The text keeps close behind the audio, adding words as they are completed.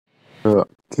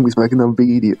King's back another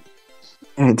video,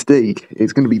 and today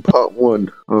it's going to be part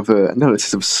one of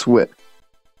analysis of sweat.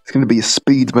 It's going to be a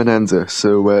speed bonanza.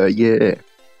 So yeah,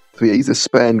 he's a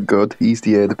span god. He's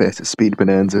the best at speed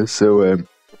bonanza. So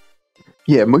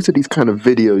yeah, most of these kind of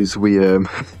videos we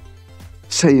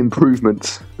say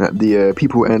improvements that the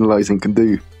people analyzing can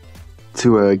do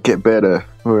to get better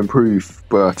or improve,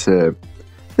 but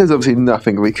there's obviously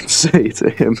nothing we can say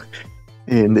to him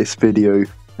in this video.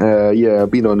 Yeah,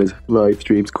 I've been on his live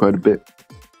streams quite a bit.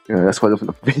 That's why I wasn't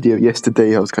a video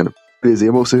yesterday. I was kind of busy.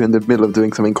 I'm also in the middle of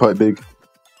doing something quite big.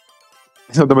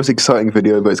 It's not the most exciting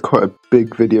video, but it's quite a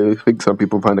big video. I think some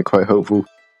people find it quite helpful.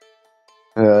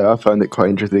 I find it quite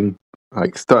interesting.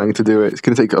 Like, starting to do it. It's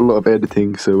going to take a lot of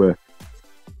editing, so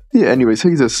yeah, anyway, so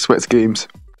he's a Sweats Games.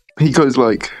 He goes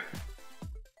like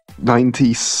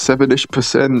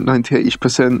 97-ish%,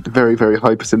 98-ish%, very, very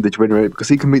high percentage win rate, because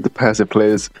he can beat the passive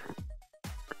players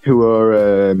who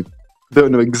are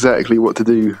don't know exactly what to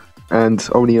do, and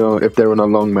only are if they're on a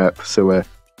long map. So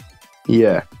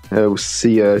yeah, we'll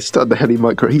see. Start the heli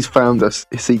micro. He's found a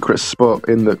secret spot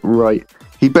in the right.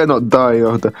 He better not die.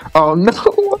 Oh no!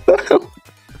 What the hell?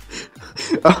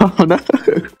 Oh no!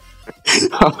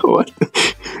 Oh, what?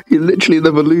 He literally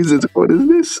never loses. What is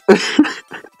this?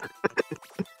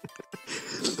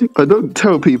 I don't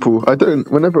tell people.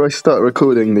 Whenever I start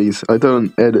recording these, I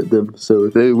don't edit them. So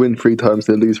if they win 3 times,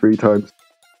 they lose 3 times,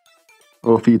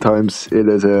 or a few times. It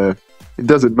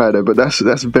doesn't matter. But that's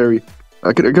very.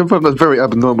 I can confirm that's very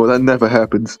abnormal. That never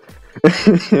happens.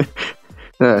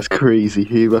 That's crazy.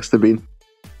 He must have been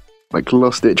like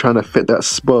lost it trying to fit that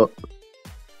spot.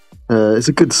 It's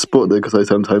a good spot though, because I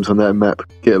sometimes on that map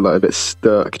get like a bit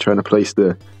stuck trying to place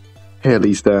the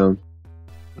helis down.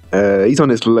 He's on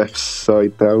his left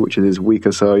side now, which is his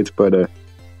weaker side, but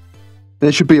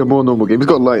it should be a more normal game. He's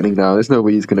got lightning now, there's no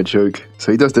way he's going to choke.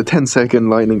 So he does the 10-second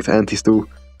lightning to anti-stall.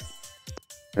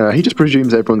 He just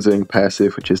presumes everyone's doing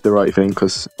passive, which is the right thing,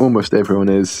 because almost everyone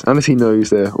is, unless he knows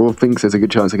there, or thinks there's a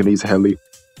good chance they're going to use a heli,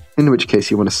 in which case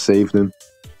you want to save them.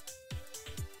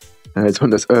 It's one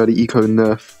that's early eco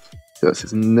nerf. That's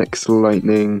his next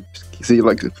lightning. You see,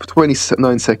 like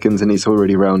 29 seconds and he's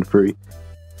already round 3.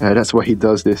 That's why he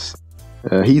does this.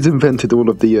 He's invented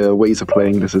all of the ways of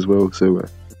playing this as well, so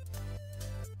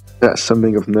that's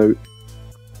something of note.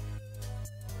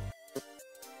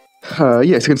 Yeah,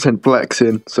 he's going to send blacks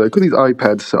in. So because these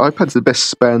iPads, so iPad's the best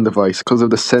span device because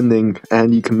of the sending,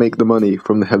 and you can make the money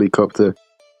from the helicopter.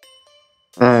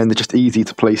 And it's just easy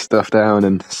to place stuff down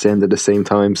and send at the same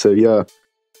time, so yeah.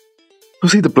 We'll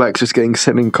see the blacks just getting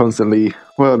sent in constantly.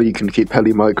 Well, you can keep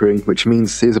heli-microing, which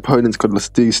means his opponent's got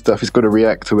to do stuff, he's got to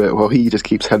react to it, while he just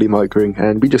keeps heli-microing.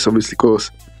 And we just obviously, of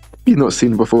course, you've not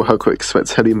seen before how quick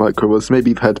Sweat's heli-micro was. Maybe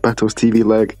you've had Battles TV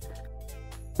lag.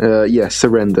 Yeah,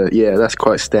 surrender. Yeah, that's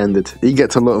quite standard. He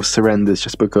gets a lot of surrenders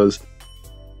just because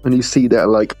when you see that,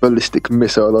 like, ballistic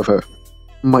missile of a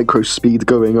micro speed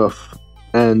going off,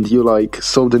 and you're like,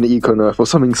 sold an eco nerf, or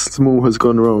something small has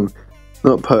gone wrong.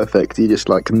 Not perfect, you just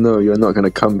like, no, you're not going to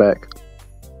come back.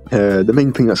 The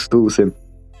main thing that stalls him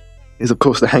is of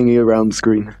course the hanging around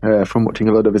screen. From watching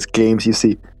a lot of his games, you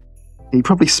see he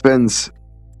probably spends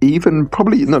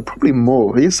probably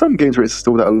more. He has some games where it's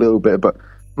stalled out a little bit, but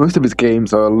most of his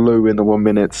games are low in the 1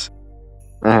 minutes.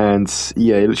 And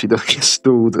yeah, he literally doesn't get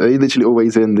stalled. He literally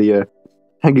always in the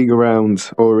hanging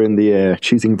around or in the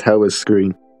choosing towers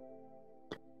screen.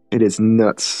 It is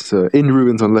nuts. In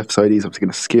ruins on left side, he's obviously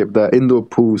going to skip that. Indoor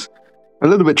pools, a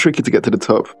little bit tricky to get to the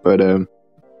top, but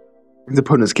his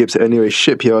opponent skips it anyway.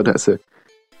 Shipyard, that's a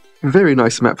very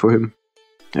nice map for him.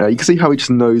 You can see how he just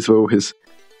knows where all his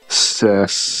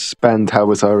span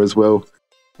towers are as well,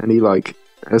 and he like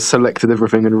has selected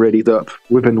everything and readied up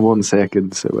within 1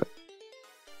 second. So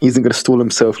he isn't going to stall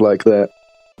himself like that.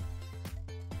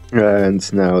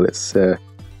 And now let's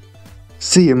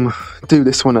see him do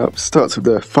this one up. Starts with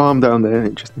the farm down there.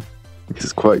 This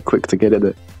is quite quick to get at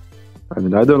it. I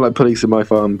don't like placing my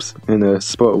farms in a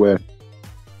spot where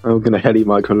I'm going to heli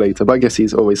micro later, but I guess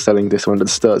he's always selling this one at the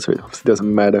start, so it obviously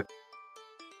doesn't matter.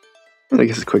 And I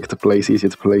guess it's quicker to place, easier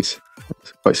to place.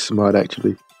 It's quite smart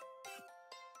actually.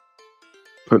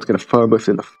 Opponent's going to farm both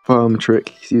in the farm trick.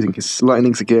 He's using his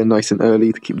lightnings again nice and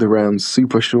early to keep the rounds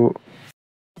super short.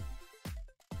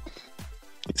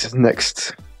 It's his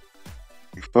next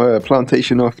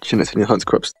plantation off, genetically enhanced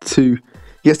crops 2.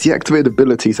 He has deactivated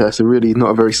abilities, so that's really not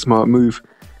a very smart move,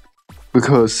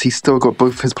 because he's still got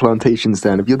both his plantations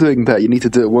down. If you're doing that, you need to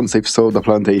do it once they've sold the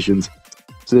plantations,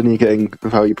 so then you're getting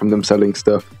value from them selling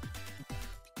stuff.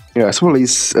 Yeah, so while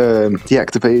he's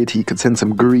deactivated, he could send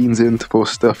some greens in to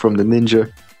force stuff from the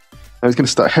ninja. I was going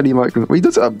to start heli micro. Well, he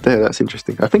does it up there. That's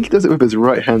interesting. I think he does it with his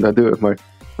right hand. I do it with my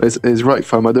his right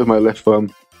thumb. I do it with my left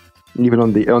thumb, even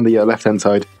on the left hand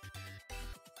side.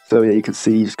 So yeah, you can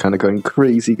see he's kind of going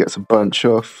crazy. Gets a bunch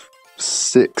off.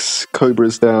 6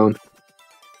 cobras down.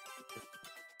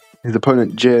 His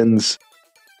opponent gens,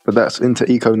 but that's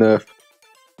into eco nerf.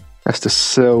 Has to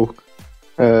sell.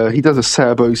 He does a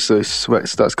Sabo, so Sweat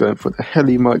starts going for the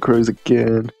heli micros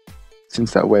again,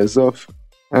 since that wears off.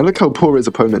 And look how poor his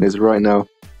opponent is right now.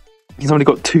 He's only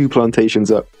got 2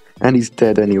 plantations up, and he's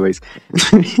dead anyways.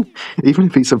 Even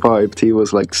if he survived, he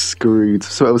was like screwed.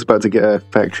 So I was about to get a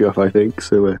factory off, I think.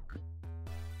 So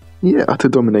yeah, utter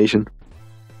domination.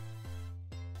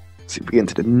 So we get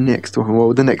into the next one.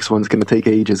 Well, the next one's going to take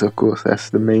ages, of course. That's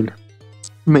the main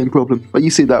problem. But you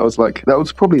see, that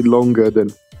was probably longer than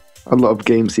a lot of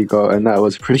games he got, and that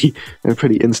was a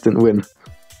pretty instant win.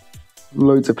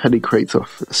 Loads of heli crates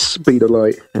off, speed of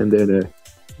light, and then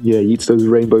yeah, he eats those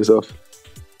rainbows off.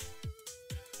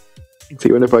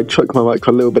 See, whenever I choke my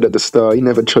micro a little bit at the start, he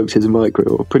never chokes his micro,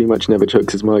 or pretty much never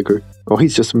chokes his micro. Or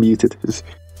he's just muted.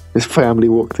 His family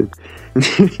walked in.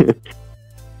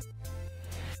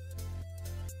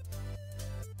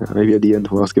 Maybe at the end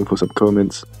we'll ask him for some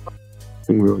comments. I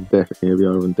think we're on deaf. Yeah, we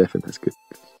are on deaf, and that's good.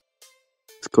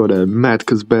 It's got a mad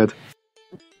cause bad.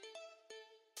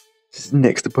 His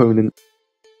next opponent.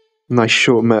 Nice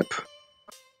short map.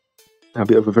 I'll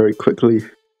be over very quickly.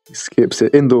 He skips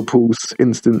it. Indoor pools,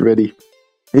 instant ready.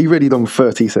 He readied on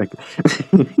 30 seconds.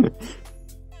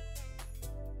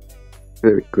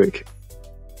 Very quick.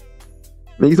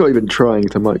 I mean, he's not even trying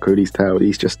to micro these towers.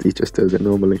 He just does it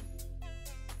normally.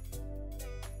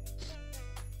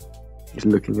 He's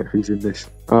looking at who's in this.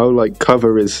 I'll like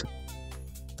cover his.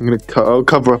 I'll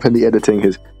cover up in the editing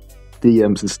his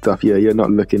DMs and stuff. Yeah, you're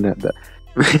not looking at that.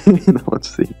 No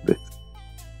one's seeing this.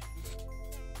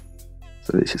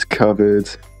 So this is covered.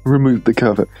 Remove the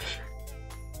cover.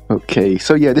 Okay,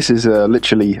 so yeah, this is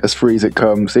literally as free as it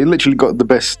comes. They literally got the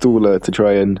best staller to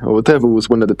try and. Or Devil was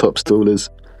one of the top stallers.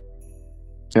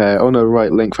 On a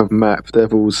right length of map,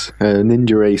 Devil's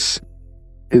Ninja Ace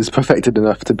is perfected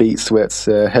enough to beat Sweat's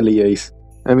Heli Ace.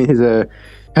 I mean, his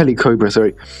Heli Cobra,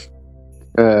 sorry.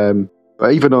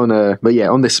 But even on but yeah,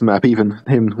 on this map, even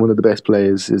him, one of the best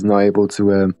players, is not able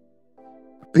to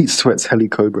beat Sweat's Heli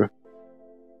Cobra.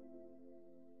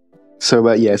 So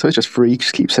yeah, so it's just free.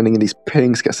 Just keep sending in these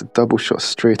pings, gets a double shot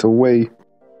straight away.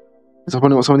 His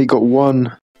opponent's only got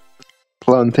 1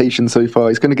 plantation so far.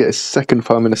 He's going to get his second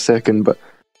farm in a second, but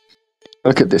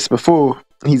look at this. Before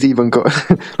he's even got...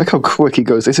 Look how quick he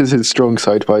goes. This is his strong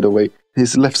side, by the way.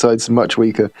 His left side's much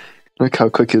weaker. Look how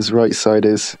quick his right side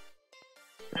is.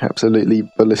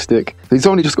 Absolutely ballistic. He's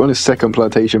only just got his second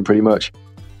plantation, pretty much.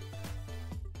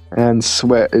 And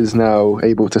Sweat is now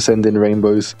able to send in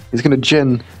rainbows. He's going to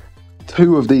gen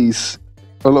 2 of these.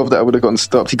 A lot of that would have gotten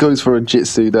stopped. He goes for a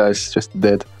Jitsu that's just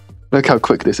dead. Look how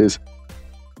quick this is.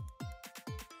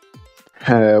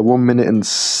 1 minute and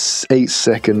 8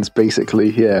 seconds, basically,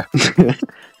 yeah.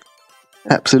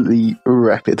 Absolutely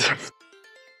rapid.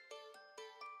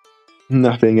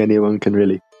 Nothing anyone can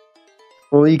really...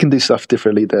 Well, you can do stuff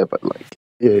differently there, but, like,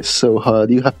 yeah, it's so hard.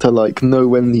 You have to, like, know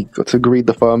when you got to greed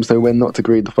the farms, know when not to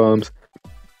greed the farms.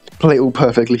 Play it all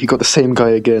perfectly. You got the same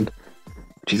guy again,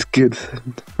 which is good.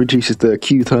 Reduces the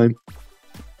queue time.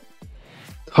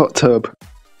 Hot tub.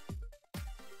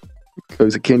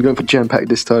 Goes again, going for jam pack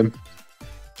this time.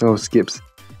 Oh, skips.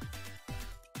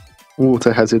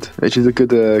 Water hazard, which is a good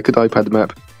iPad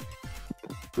map.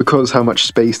 Because how much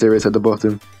space there is at the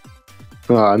bottom.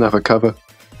 Ah, another cover.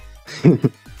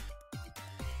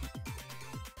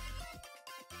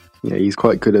 Yeah, he's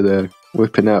quite good at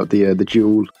whipping out the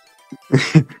dual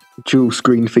dual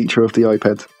screen feature of the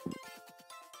iPad.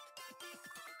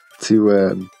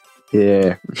 To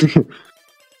yeah.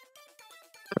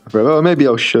 Well, maybe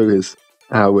I'll show his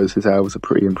hours. His hours are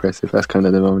pretty impressive. That's kind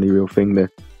of the only real thing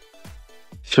they're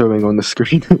showing on the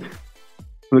screen.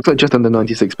 Looks like just under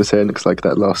 96%. Looks like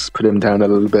that loss put him down a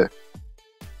little bit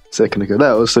a second ago.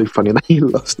 That was so funny that he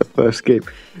lost the first game.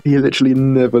 He literally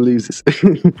never loses.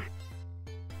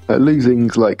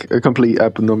 Losing's like a complete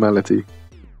abnormality.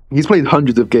 He's played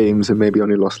hundreds of games and maybe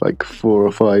only lost like 4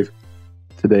 or 5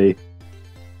 today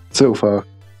so far.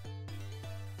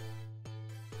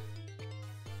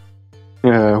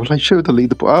 Yeah, well, I showed the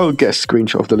leaderboard. I'll get a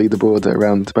screenshot of the leaderboard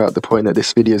around about the point that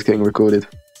this video is getting recorded.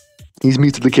 He's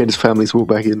muted again, his family's walked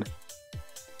back in.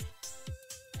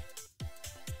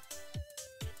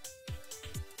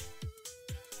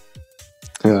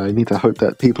 I need to hope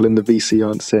that people in the VC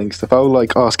aren't saying stuff. I'll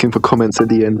like ask him for comments at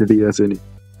the end if he has any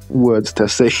words to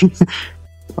say.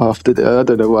 after I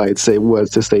don't know why I'd say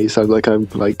words to say. It sounds like I'm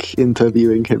like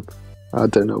interviewing him. I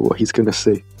don't know what he's gonna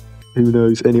say. Who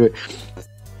knows? Anyway,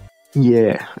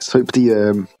 yeah. Let's hope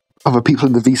the other people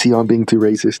in the VC aren't being too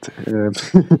racist.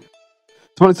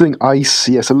 Someone's doing ice.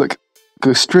 Yeah. So look,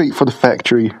 go straight for the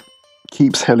factory.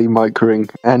 Keeps heli microing,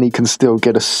 and he can still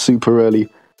get us super early.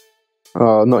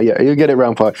 Oh, not yet. He'll get it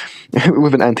round 5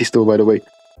 with an anti-stall, by the way.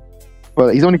 Well,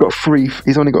 he's only got 3.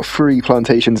 He's only got 3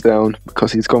 plantations down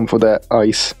because he's gone for that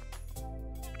ice.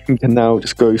 He can now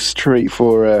just go straight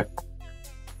for.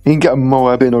 He can get a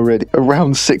Moab in already.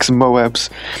 Around 6 Moabs.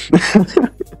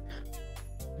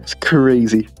 It's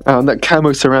crazy. And that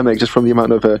camo ceramic, just from the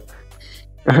amount of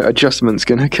adjustments,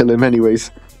 gonna kill him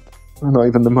anyways. Not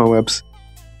even the Moabs.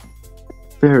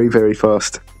 Very, very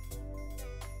fast.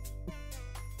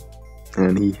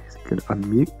 And he's gonna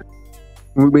unmute.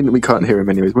 We can't hear him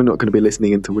anyways. We're not going to be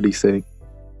listening into what he's saying.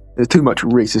 There's too much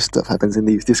racist stuff happens in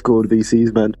these Discord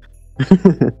VCs, man.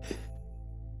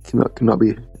 cannot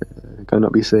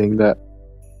be saying that.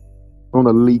 I want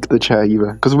to leak the chat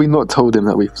either, because we've not told him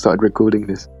that we've started recording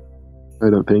this. I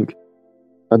don't think.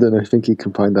 I don't know. I think he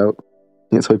can find out.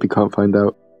 Let's hope he can't find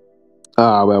out.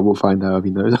 Ah, well, we'll find out if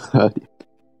he knows.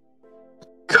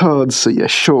 Cards. So yeah,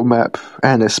 short map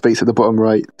and a space at the bottom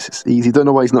right. It's easy. Don't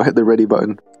know why he's not hit the ready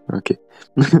button. Okay.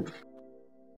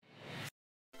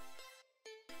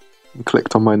 He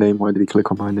clicked on my name. Why did he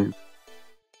click on my name?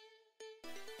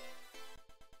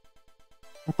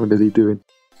 What is he doing?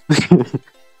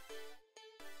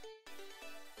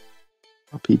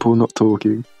 Are people not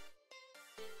talking?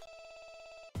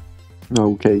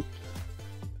 Okay.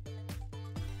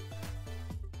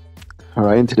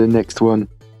 Alright, into the next one.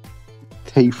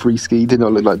 K3 Ski did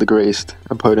not look like the greatest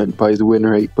opponent by his win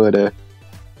rate, but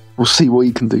we'll see what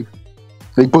he can do.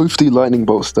 They both do lightning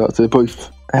bolt starts. They're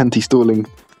both anti-stalling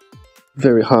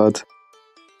very hard.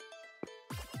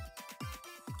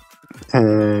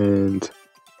 And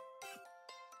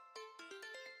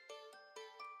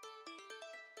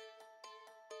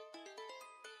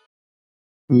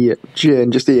yeah,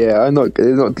 Jen, I'm not.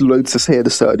 There's not loads to say at the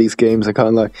start of these games. I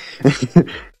can't lie.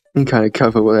 You kind of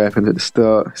cover what happened at the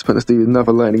start. He's supposed to do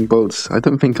another lightning bolts. I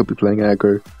don't think he'll be playing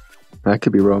aggro. I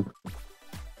could be wrong.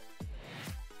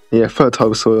 Yeah,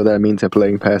 fertile soil there means they're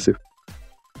playing passive.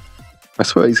 I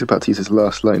swear he's about to use his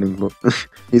last lightning bolt.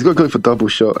 He's got to go for double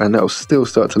shot, and that'll still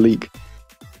start to leak.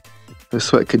 The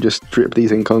sweat could just drip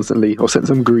these in constantly, or send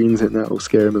some greens in. That'll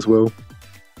scare him as well.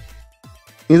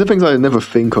 These are things I never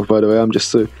think of, by the way. I'm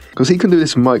just so... Because he can do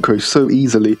this micro so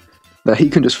easily that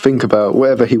he can just think about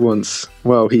whatever he wants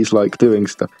while he's like doing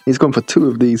stuff. He's gone for 2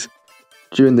 of these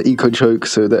during the eco choke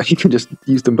so that he can just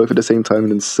use them both at the same time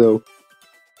and then sell.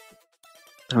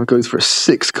 Now goes for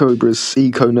 6 Cobras,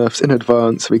 eco nerfs in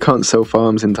advance. We can't sell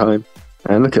farms in time.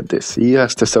 And look at this. He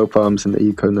has to sell farms in the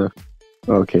eco nerf.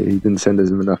 Okay, he didn't send us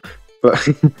enough. But...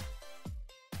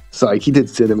 Psych, he did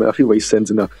send him enough. He always sends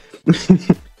enough.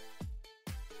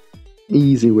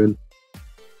 Easy win.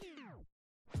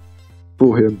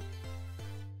 For him.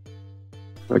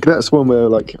 Like, that's one where,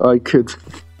 like, I could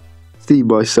see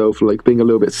myself, like, being a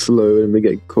little bit slow and we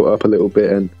get caught up a little bit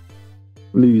and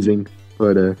losing.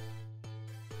 But,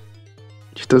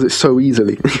 just does it so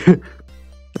easily.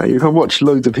 You can watch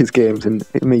loads of his games and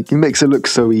he makes it look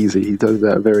so easy. He does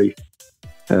that very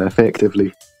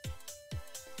effectively.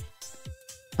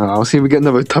 I'll see if we get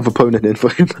another tough opponent in for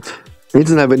him. He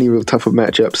doesn't have any real tougher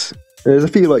matchups. There's a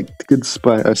few like good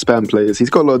spam players. He's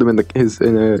got a lot of them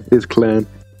in his clan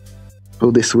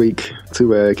for this week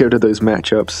to get rid of those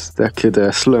matchups that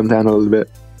could slow him down a little bit.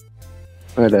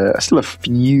 But still a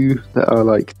few that are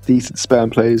like decent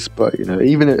spam players. But you know,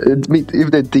 even if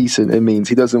they're decent, it means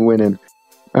he doesn't win in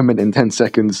a minute and 10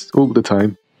 seconds all the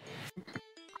time.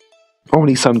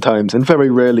 Only sometimes, and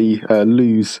very rarely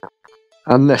lose,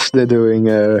 unless they're doing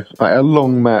like a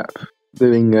long map,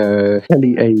 doing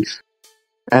heli ace.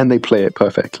 And they play it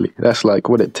perfectly. That's like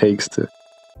what it takes to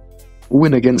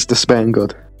win against the spam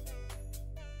god.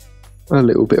 A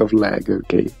little bit of lag,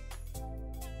 okay.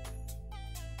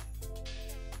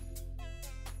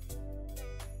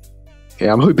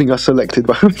 Yeah, I'm hoping I selected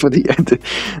for the end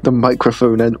the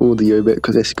microphone and audio bit,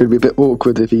 because it's going to be a bit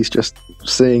awkward if he's just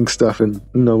saying stuff and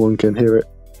no one can hear it.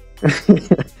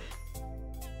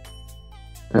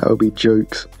 That'll be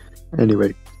jokes.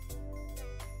 Anyway.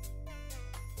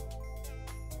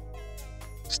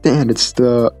 Standard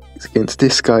start against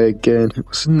this guy again. It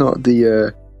was not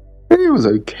the... it was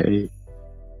okay.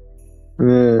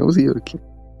 Was he okay?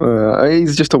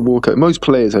 He's just a walkover. Most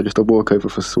players are just a walkover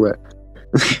for sweat.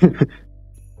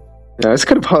 Yeah, it's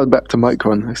kind of hard back to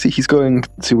Micron. I see he's going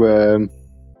to...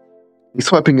 he's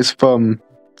swiping his thumb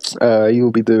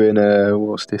You'll be doing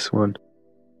what's this one?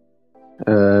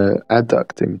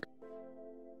 Adducting.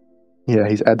 Yeah,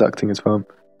 he's adducting his thumb.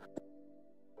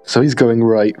 So he's going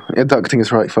right, adducting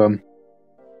his right thumb.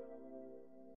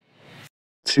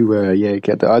 To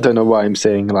get that. I don't know why I'm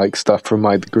saying like stuff from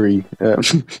my degree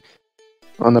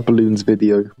on a balloons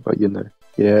video, but you know,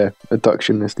 yeah,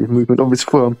 adduction is the movement of his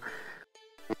thumb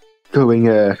going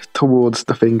towards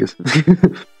the fingers,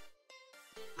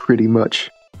 pretty much.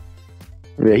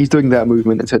 Yeah, he's doing that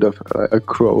movement instead of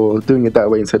across, or doing it that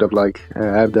way instead of like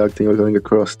abducting or going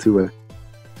across to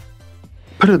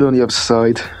put it on the other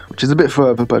side, which is a bit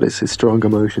further, but it's his stronger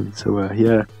motion. So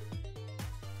yeah.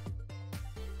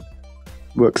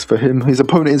 Works for him. His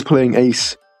opponent is playing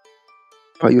ace,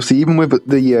 but you'll see, even with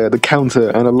the counter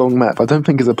and a long map, I don't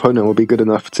think his opponent will be good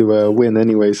enough to win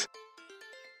anyways.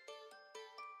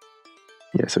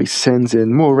 Yeah, so he sends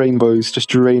in more rainbows, just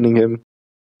draining him.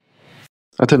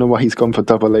 I don't know why he's gone for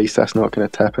double ace. That's not going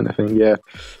to tap anything. Yeah,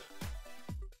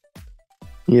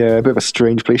 a bit of a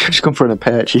strange play. Just gone for an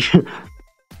Apache.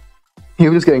 He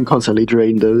was just getting constantly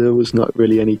drained, though. There was not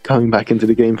really any coming back into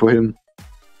the game for him.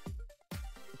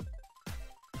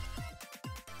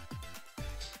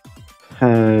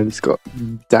 And he's got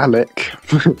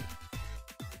Dalek.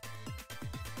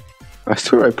 I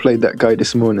swear I played that guy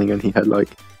this morning and he had like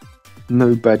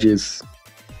no badges,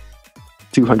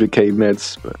 200k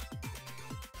meds, but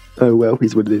oh well,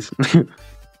 he's what it is.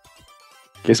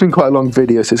 It's been quite a long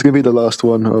video, so it's going to be the last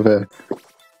one of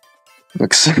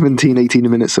like 17-18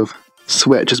 minutes of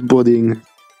sweat just bodying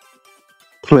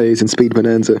players in Speed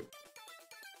Bonanza.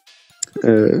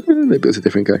 Maybe it was a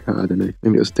different guy. I don't know.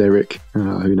 Maybe it was Derek.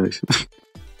 Who knows?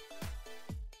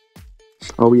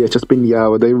 Oh yeah, it's just been the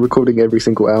hour. They're recording every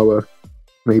single hour.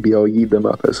 Maybe I'll eat them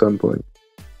up at some point.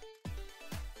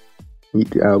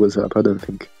 Eat the hours up. I don't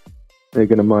think they're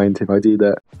gonna mind if I do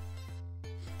that.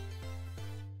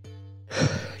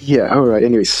 Yeah, alright,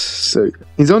 anyways, so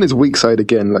he's on his weak side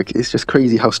again. Like, it's just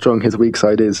crazy how strong his weak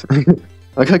side is.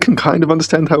 Like, I can kind of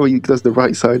understand how he does the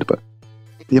right side, but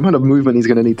the amount of movement he's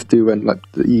going to need to do and like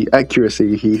the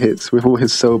accuracy he hits with all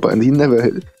his sell buttons, he never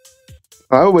hit.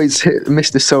 I always miss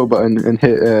the sell button and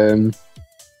hit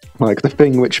like the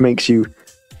thing which makes you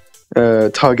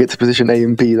target to position A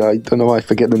and B that I don't know why I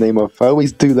forget the name of. I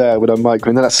always do that with a micro,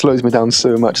 and that slows me down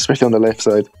so much, especially on the left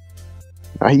side.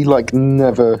 He like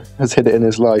never has hit it in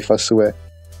his life, I swear.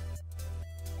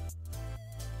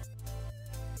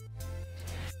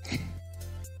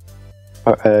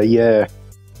 Yeah.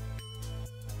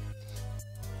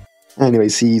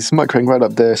 Anyways, he's microing right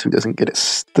up there so he doesn't get it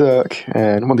stuck.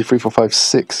 And 1, 2, 3, 4, 5,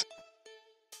 6. His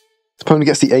opponent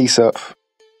gets the ace up.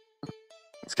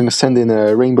 He's going to send in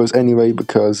rainbows anyway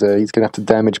because he's going to have to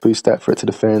damage boost that for it to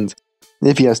defend.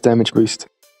 If he has damage boost.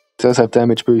 He does have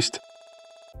damage boost.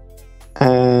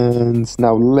 And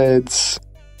now Leads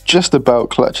just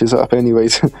about clutches up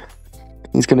anyways.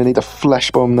 He's going to need a flash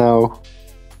bomb now.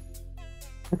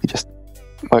 He just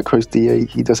micros D8.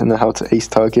 He doesn't know how to ace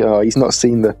target. Oh, he's not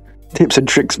seen the tips and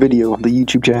tricks video on the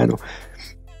YouTube channel.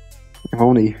 If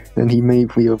only, then he may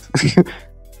have.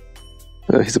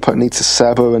 His opponent needs to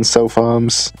Sabo and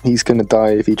self-arms. He's gonna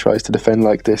die if he tries to defend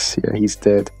like this. Yeah, he's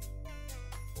dead.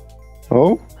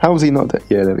 Oh, how is he not dead?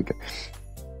 Yeah, there we go.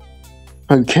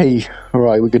 Okay,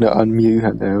 alright, we're gonna unmute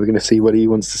and we're gonna see what he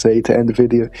wants to say to end the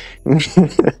video. As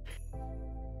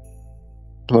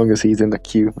long as he's in the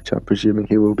queue, which I'm presuming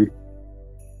he will be.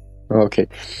 Okay.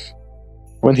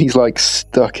 When he's like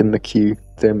stuck in the queue,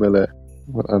 then we'll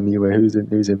unmute. Who's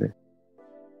in there?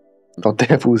 Oh,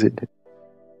 Devil's in there.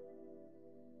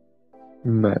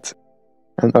 Matt.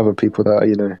 And other people that,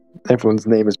 you know, everyone's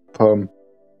name is Palm.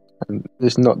 And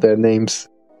it's not their names.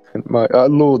 And my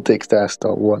Lord Dick's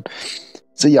not one.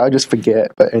 So yeah, I just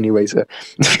forget. But anyways,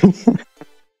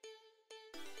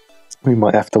 we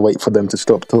might have to wait for them to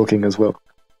stop talking as well.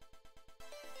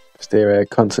 Because they're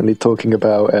constantly talking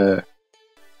about...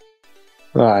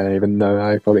 I don't even know.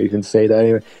 I probably even say that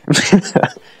anyway.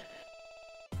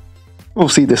 We'll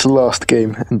see this last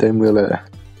game, and then we'll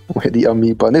hit the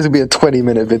unmute button. This will be a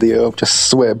 20-minute video of just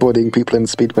swear bodying people in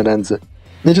Speed Bonanza.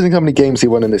 Interesting how many games he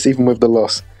won in this, even with the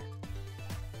loss.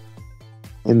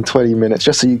 In 20 minutes,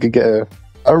 just so you could get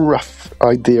a rough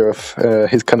idea of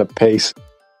his kind of pace.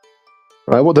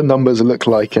 Right, what the numbers look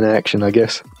like in action, I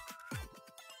guess.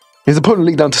 His opponent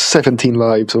leaked down to 17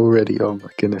 lives already. Oh my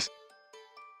goodness.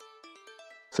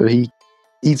 So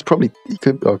he's probably,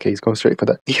 okay, he's gone straight for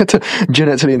that. He had to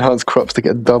genetically enhance crops to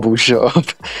get double shot up,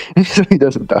 so he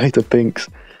doesn't die to pinks.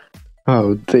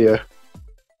 Oh dear.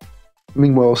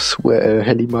 Meanwhile, swear,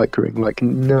 heli microing like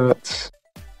nuts.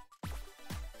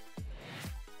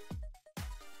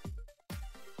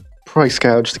 Price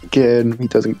gouged again. He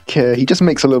doesn't care. He just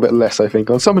makes a little bit less, I think.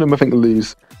 On some of them, I think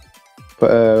lose.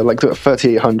 But like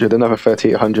 3,800, another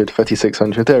 3,800,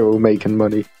 3,600. They're all making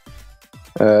money.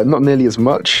 Not nearly as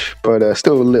much, but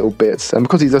still little bits. And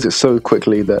because he does it so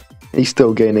quickly that he's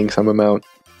still gaining some amount.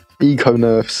 Eco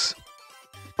nerfs.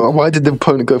 Oh, why did the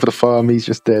opponent go for the farm? He's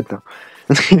just dead now.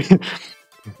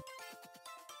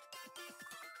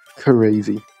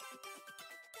 Crazy.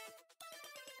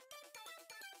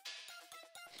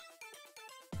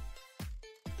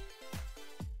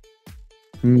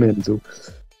 Mental.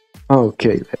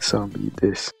 Okay, let's unmute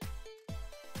this.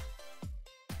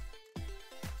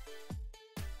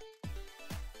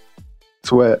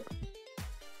 Sweat.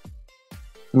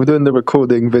 We're doing the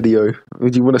recording video.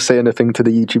 Would you want to say anything to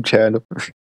the YouTube channel?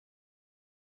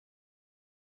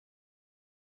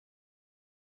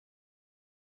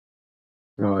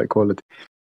 Alright, quality.